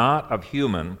 not of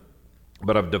human,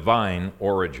 but of divine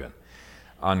origin,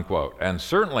 unquote. And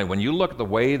certainly when you look at the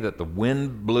way that the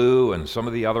wind blew and some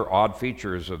of the other odd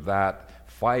features of that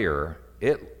fire,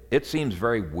 it seems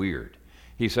very weird.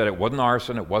 He said it wasn't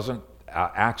arson, it wasn't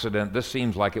accident. This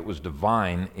seems like it was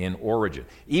divine in origin.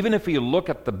 Even if you look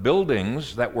at the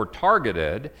buildings that were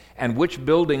targeted and which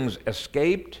buildings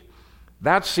escaped,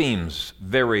 that seems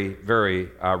very,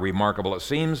 very remarkable. It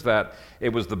seems that it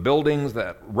was the buildings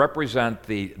that represent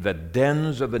the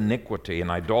dens of iniquity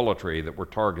and idolatry that were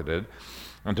targeted.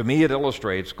 And to me, it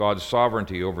illustrates God's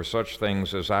sovereignty over such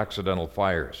things as accidental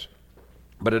fires.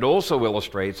 but it also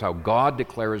illustrates how God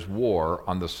declares war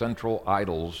on the central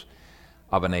idols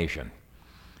of a nation.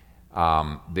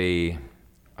 The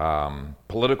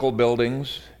political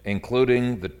buildings,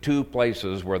 including the 2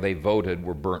 places where they voted,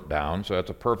 were burnt down, so that's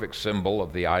a perfect symbol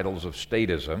of the idols of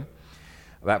statism.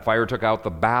 That fire took out the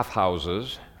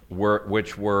bathhouses,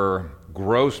 which were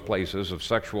gross places of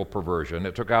sexual perversion.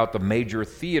 It took out the major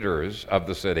theaters of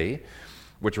the city,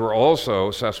 which were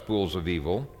also cesspools of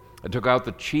evil. It took out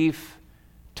the chief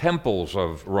temples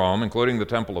of Rome, including the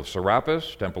Temple of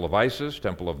Serapis, Temple of Isis,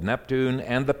 Temple of Neptune,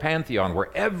 and the Pantheon, where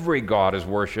every god is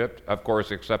worshipped, of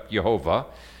course, except Jehovah.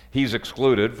 He's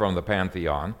excluded from the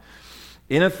Pantheon.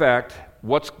 In effect,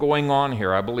 what's going on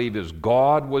here, I believe, is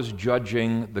God was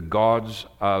judging the gods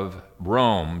of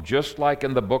Rome, just like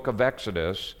in the book of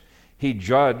Exodus, he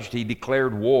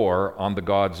declared war on the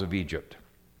gods of Egypt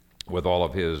with all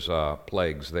of his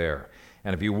plagues there.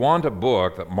 And if you want a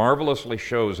book that marvelously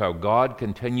shows how God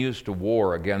continues to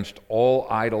war against all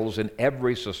idols in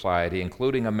every society,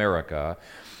 including America,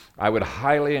 I would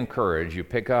highly encourage you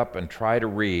pick up and try to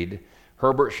read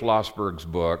Herbert Schlossberg's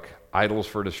book, Idols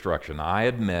for Destruction. I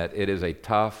admit it is a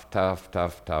tough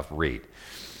read.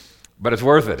 But it's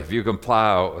worth it if you can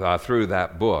plow through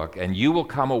that book, and you will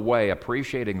come away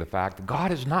appreciating the fact that God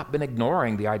has not been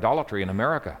ignoring the idolatry in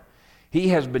America. He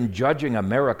has been judging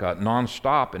America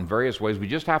nonstop in various ways. We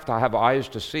just have to have eyes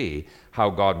to see how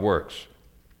God works.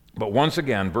 But once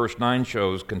again, verse 9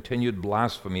 shows continued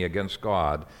blasphemy against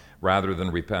God rather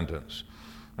than repentance.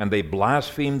 And they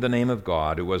blasphemed the name of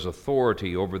God, who has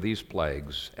authority over these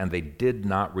plagues, and they did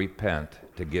not repent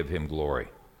to give him glory.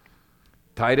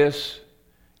 Titus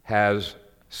has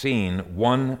seen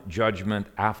one judgment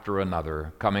after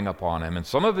another coming upon him, and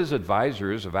some of his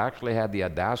advisors have actually had the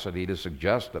audacity to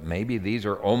suggest that maybe these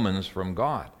are omens from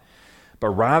God.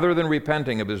 But rather than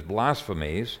repenting of his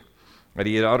blasphemies that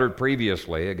he had uttered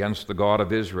previously against the God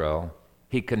of Israel,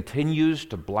 he continues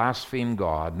to blaspheme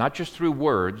God, not just through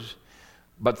words,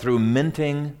 but through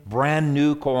minting brand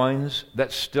new coins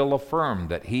that still affirm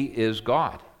that he is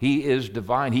God. He is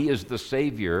divine. He is the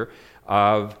Savior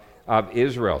of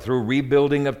Israel, through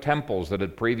rebuilding of temples that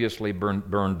had previously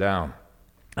burned down.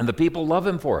 And the people love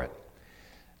him for it.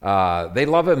 They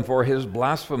love him for his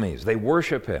blasphemies. They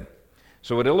worship him.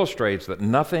 So it illustrates that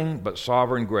nothing but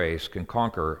sovereign grace can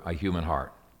conquer a human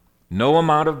heart. No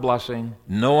amount of blessing,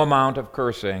 no amount of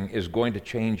cursing is going to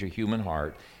change a human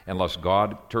heart unless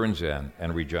God turns in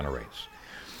and regenerates.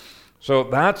 So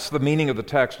that's the meaning of the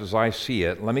text as I see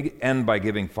it. Let me end by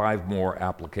giving 5 more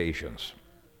applications.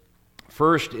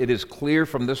 First, it is clear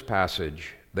from this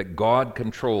passage that God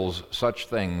controls such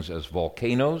things as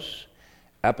volcanoes,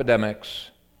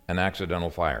 epidemics, and accidental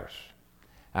fires.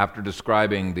 After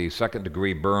describing the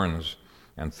 2nd-degree burns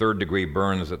and 3rd-degree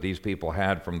burns that these people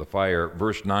had from the fire,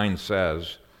 verse 9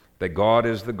 says that God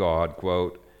is the God,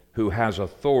 quote, who has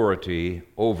authority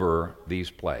over these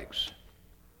plagues.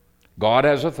 God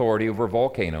has authority over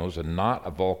volcanoes, and not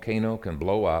a volcano can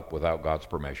blow up without God's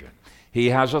permission. He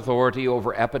has authority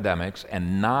over epidemics,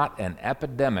 and not an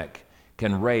epidemic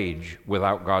can rage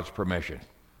without God's permission.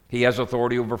 He has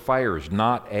authority over fires.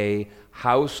 Not a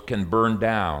house can burn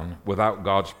down without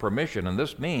God's permission. And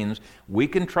this means we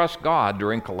can trust God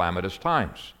during calamitous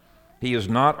times. He is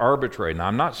not arbitrary. Now,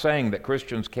 I'm not saying that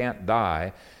Christians can't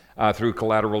die through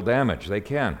collateral damage. They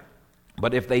can.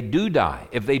 But if they do die,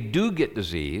 if they do get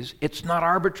disease, it's not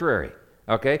arbitrary.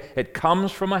 Okay? It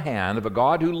comes from a hand of a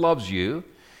God who loves you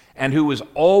and who is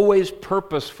always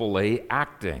purposefully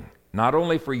acting, not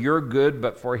only for your good,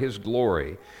 but for his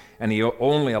glory. And he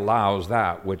only allows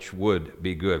that which would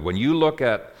be good. When you look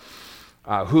at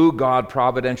who God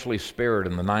providentially spared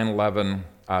in the 9/11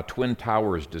 Twin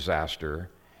Towers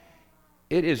disaster,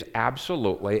 it is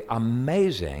absolutely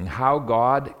amazing how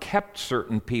God kept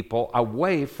certain people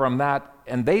away from that.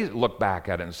 And they look back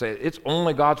at it and say, it's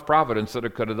only God's providence that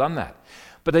it could have done that.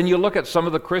 But then you look at some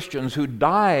of the Christians who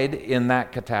died in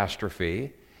that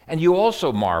catastrophe, and you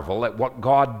also marvel at what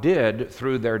God did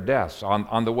through their deaths.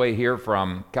 On the way here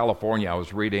from California, I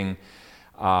was reading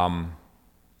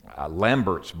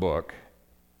Lambert's book.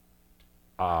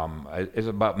 It's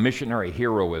about missionary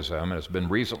heroism, and it's been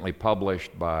recently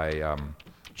published by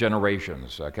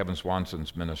Generations, Kevin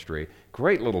Swanson's ministry.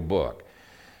 Great little book.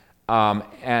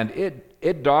 And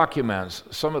it documents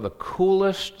some of the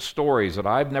coolest stories that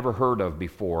I've never heard of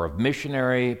before, of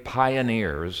missionary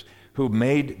pioneers who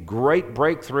made great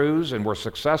breakthroughs and were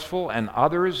successful, and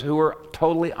others who were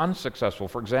totally unsuccessful.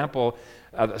 For example,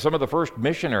 some of the first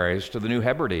missionaries to the New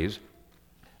Hebrides,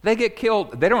 they get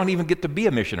killed. They don't even get to be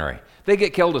a missionary. They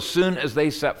get killed as soon as they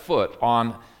set foot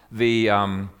on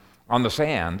the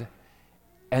sand.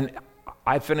 And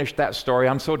I finished that story.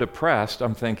 I'm so depressed.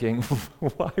 I'm thinking,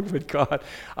 why would God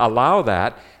allow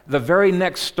that? The very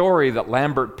next story that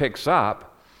Lambert picks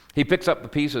up, he picks up the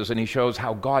pieces and he shows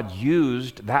how God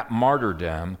used that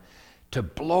martyrdom to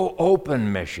blow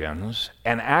open missions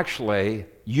and actually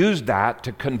used that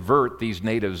to convert these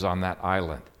natives on that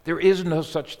island. There is no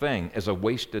such thing as a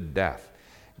wasted death.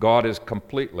 God is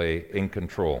completely in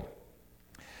control.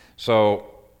 So,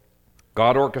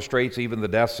 God orchestrates even the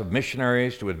deaths of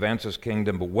missionaries to advance his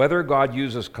kingdom, but whether God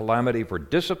uses calamity for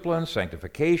discipline,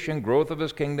 sanctification, growth of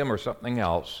his kingdom, or something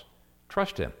else,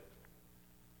 trust him.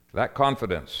 That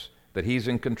confidence that he's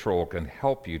in control can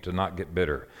help you to not get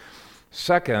bitter.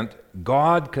 Second,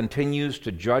 God continues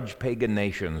to judge pagan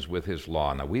nations with his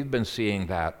law. Now, we've been seeing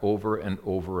that over and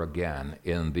over again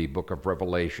in the book of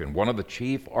Revelation. One of the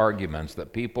chief arguments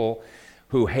that people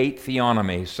who hate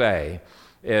theonomy say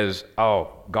is,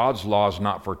 God's law is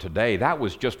not for today. That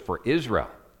was just for Israel.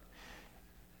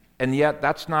 And yet,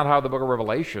 that's not how the book of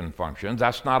Revelation functions.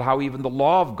 That's not how even the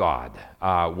law of God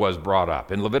was brought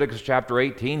up. In Leviticus chapter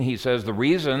 18, he says the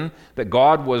reason that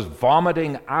God was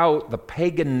vomiting out the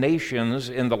pagan nations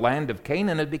in the land of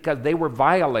Canaan is because they were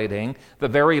violating the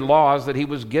very laws that he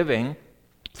was giving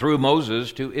through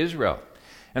Moses to Israel.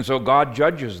 And so God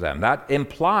judges them. That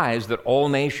implies that all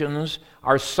nations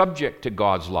are subject to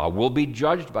God's law, will be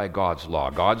judged by God's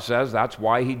law. God says that's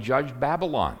why he judged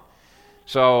Babylon.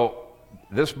 So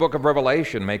this book of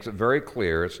Revelation makes it very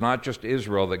clear it's not just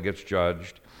Israel that gets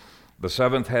judged. The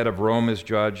seventh head of Rome is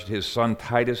judged. His son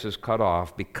Titus is cut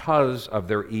off because of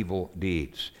their evil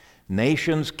deeds.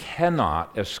 Nations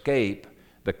cannot escape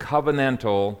the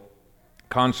covenantal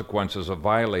consequences of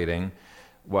violating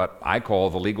what I call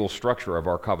the legal structure of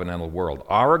our covenantal world.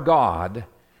 Our God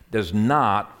does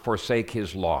not forsake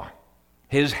his law.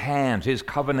 His hands, his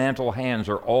covenantal hands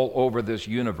are all over this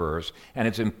universe, and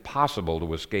it's impossible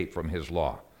to escape from his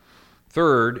law.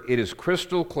 Third, it is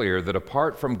crystal clear that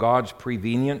apart from God's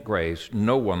prevenient grace,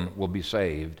 no one will be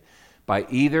saved by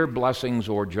either blessings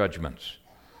or judgments.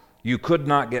 You could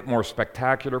not get more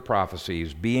spectacular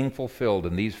prophecies being fulfilled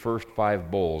in these first 5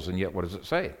 bowls, and yet what does it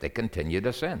say? They continue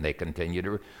to sin. They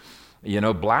continue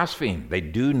to, blaspheme. They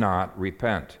do not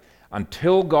repent.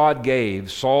 Until God gave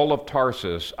Saul of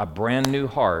Tarsus a brand new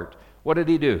heart, what did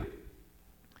he do?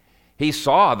 He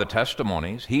saw the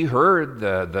testimonies. He heard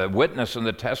the witness and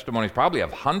the testimonies, probably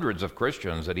of hundreds of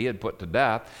Christians that he had put to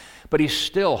death, but he's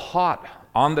still hot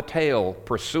on the tail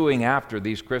pursuing after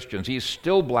these Christians. He's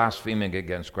still blaspheming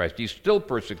against Christ. He's still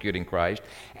persecuting Christ.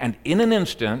 And in an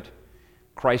instant,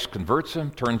 Christ converts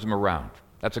him, turns him around.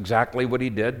 That's exactly what he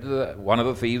did to one of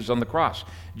the thieves on the cross.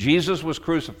 Jesus was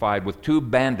crucified with 2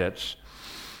 bandits,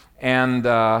 and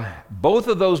both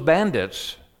of those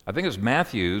bandits, I think it's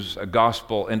Matthew's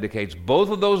gospel indicates,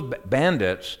 both of those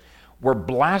bandits were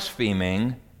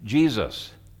blaspheming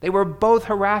Jesus. They were both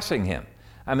harassing him.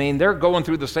 I mean, they're going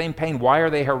through the same pain. Why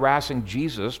are they harassing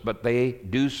Jesus? But they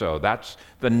do so. That's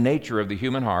the nature of the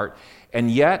human heart. And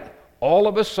yet, all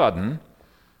of a sudden,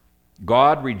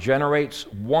 God regenerates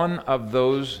one of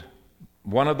those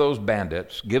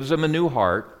bandits, gives him a new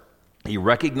heart. He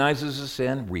recognizes his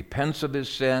sin, repents of his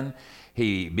sin.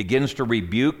 He begins to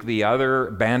rebuke the other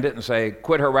bandit and say,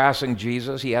 quit harassing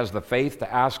Jesus. He has the faith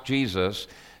to ask Jesus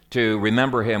to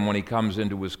remember him when he comes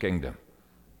into his kingdom.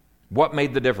 What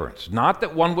made the difference? Not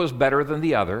that one was better than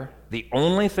the other. The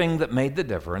only thing that made the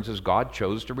difference is God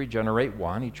chose to regenerate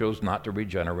one. He chose not to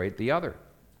regenerate the other.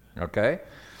 Okay?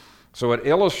 So it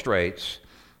illustrates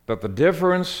that the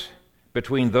difference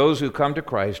between those who come to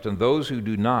Christ and those who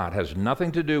do not has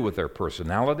nothing to do with their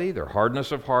personality, their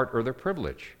hardness of heart, or their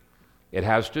privilege. It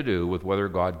has to do with whether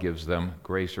God gives them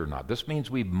grace or not. This means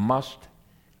we must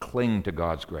cling to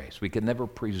God's grace. We can never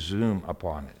presume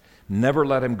upon it. Never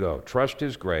let him go. Trust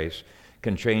his grace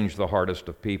can change the hardest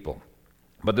of people.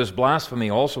 But this blasphemy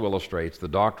also illustrates the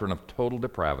doctrine of total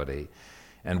depravity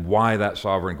and why that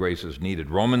sovereign grace is needed.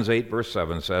 Romans 8 verse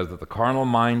 7 says that the carnal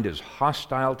mind is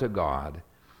hostile to God,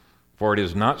 for it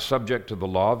is not subject to the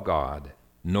law of God,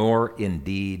 nor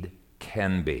indeed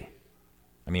can be.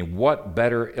 I mean, what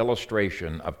better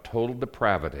illustration of total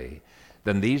depravity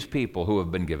than these people who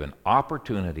have been given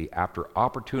opportunity after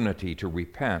opportunity to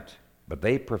repent, but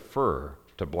they prefer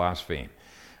to blaspheme.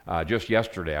 Just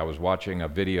yesterday, I was watching a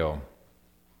video.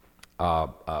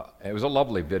 It was a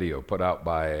lovely video put out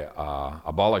by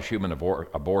Abolish Human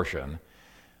Abortion,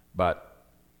 but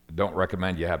don't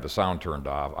recommend you have the sound turned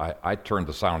off. I turned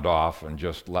the sound off and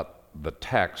just let the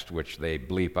text, which they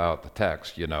bleep out the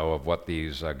text, of what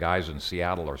these guys in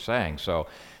Seattle are saying. So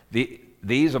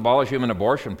these Abolish Human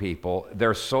Abortion people,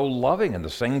 they're so loving in the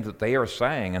things that they are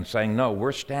saying and saying, no,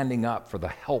 we're standing up for the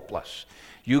helpless.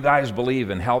 You guys believe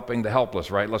in helping the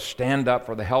helpless, right? Let's stand up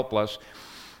for the helpless.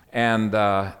 And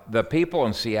the people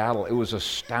in Seattle, it was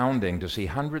astounding to see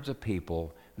hundreds of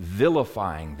people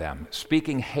vilifying them,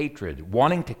 speaking hatred,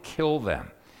 wanting to kill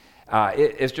them.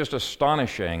 It's just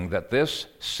astonishing that this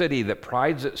city that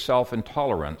prides itself in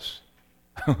tolerance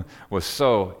was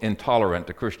so intolerant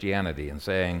to Christianity and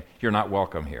saying, you're not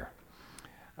welcome here.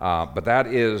 But that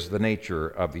is the nature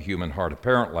of the human heart.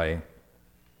 Apparently,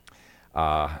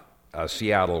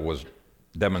 Seattle was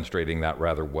demonstrating that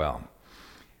rather well.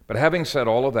 But having said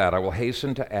all of that, I will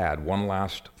hasten to add one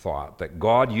last thought, that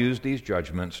God used these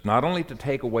judgments not only to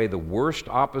take away the worst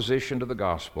opposition to the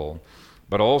gospel,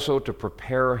 but also to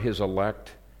prepare his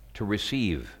elect to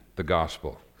receive the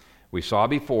gospel. We saw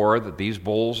before that these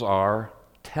bowls are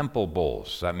temple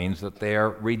bowls. That means that they are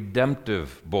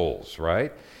redemptive bowls,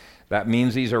 right? That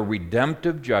means these are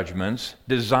redemptive judgments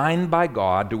designed by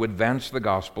God to advance the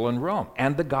gospel in Rome.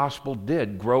 And the gospel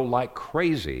did grow like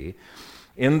crazy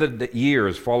in the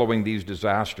years following these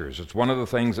disasters. It's one of the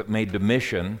things that made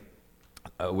Domitian,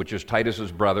 which is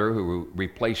Titus's brother who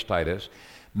replaced Titus,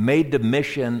 made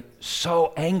Domitian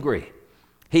so angry.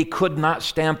 He could not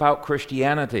stamp out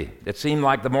Christianity. It seemed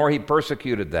like the more he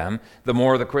persecuted them, the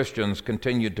more the Christians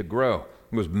continued to grow.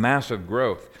 It was massive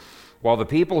growth. While the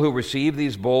people who received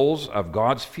these bowls of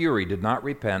God's fury did not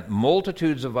repent,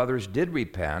 multitudes of others did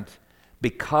repent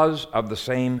because of the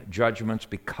same judgments,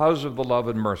 because of the love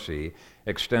and mercy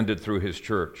extended through his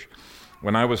church.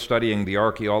 When I was studying the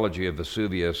archaeology of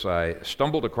Vesuvius, I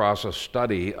stumbled across a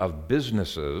study of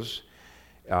businesses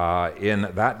in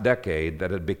that decade that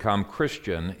had become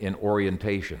Christian in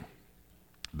orientation.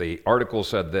 The article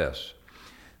said this: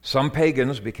 some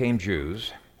pagans became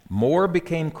Jews, more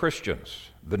became Christians,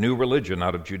 the new religion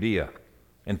out of Judea.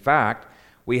 In fact,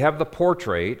 we have the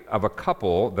portrait of a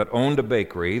couple that owned a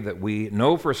bakery that we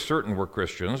know for certain were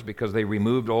Christians because they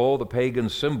removed all the pagan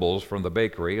symbols from the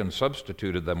bakery and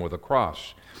substituted them with a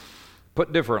cross.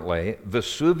 Put differently,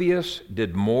 Vesuvius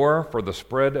did more for the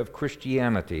spread of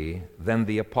Christianity than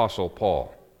the Apostle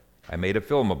Paul. I made a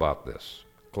film about this.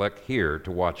 Click here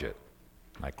to watch it.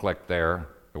 I clicked there.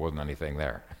 There wasn't anything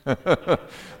there.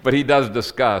 But he does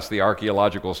discuss the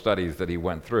archaeological studies that he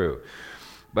went through.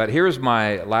 But here's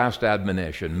my last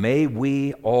admonition. May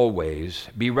we always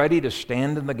be ready to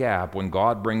stand in the gap when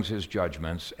God brings his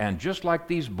judgments, and just like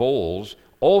these bowls,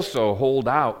 also hold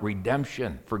out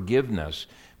redemption, forgiveness.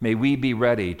 May we be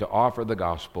ready to offer the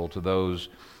gospel to those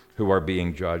who are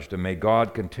being judged, and may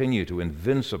God continue to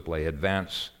invincibly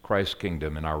advance Christ's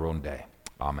kingdom in our own day.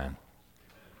 Amen.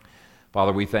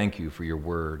 Father, we thank you for your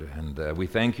word, and we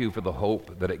thank you for the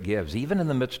hope that it gives, even in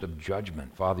the midst of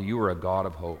judgment. Father, you are a God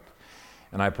of hope.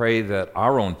 And I pray that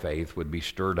our own faith would be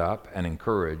stirred up and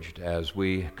encouraged as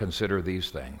we consider these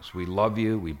things. We love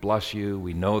you, we bless you,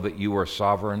 we know that you are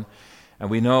sovereign, and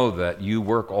we know that you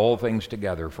work all things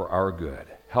together for our good.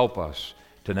 Help us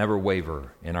to never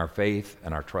waver in our faith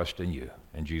and our trust in you.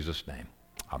 In Jesus' name,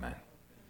 amen.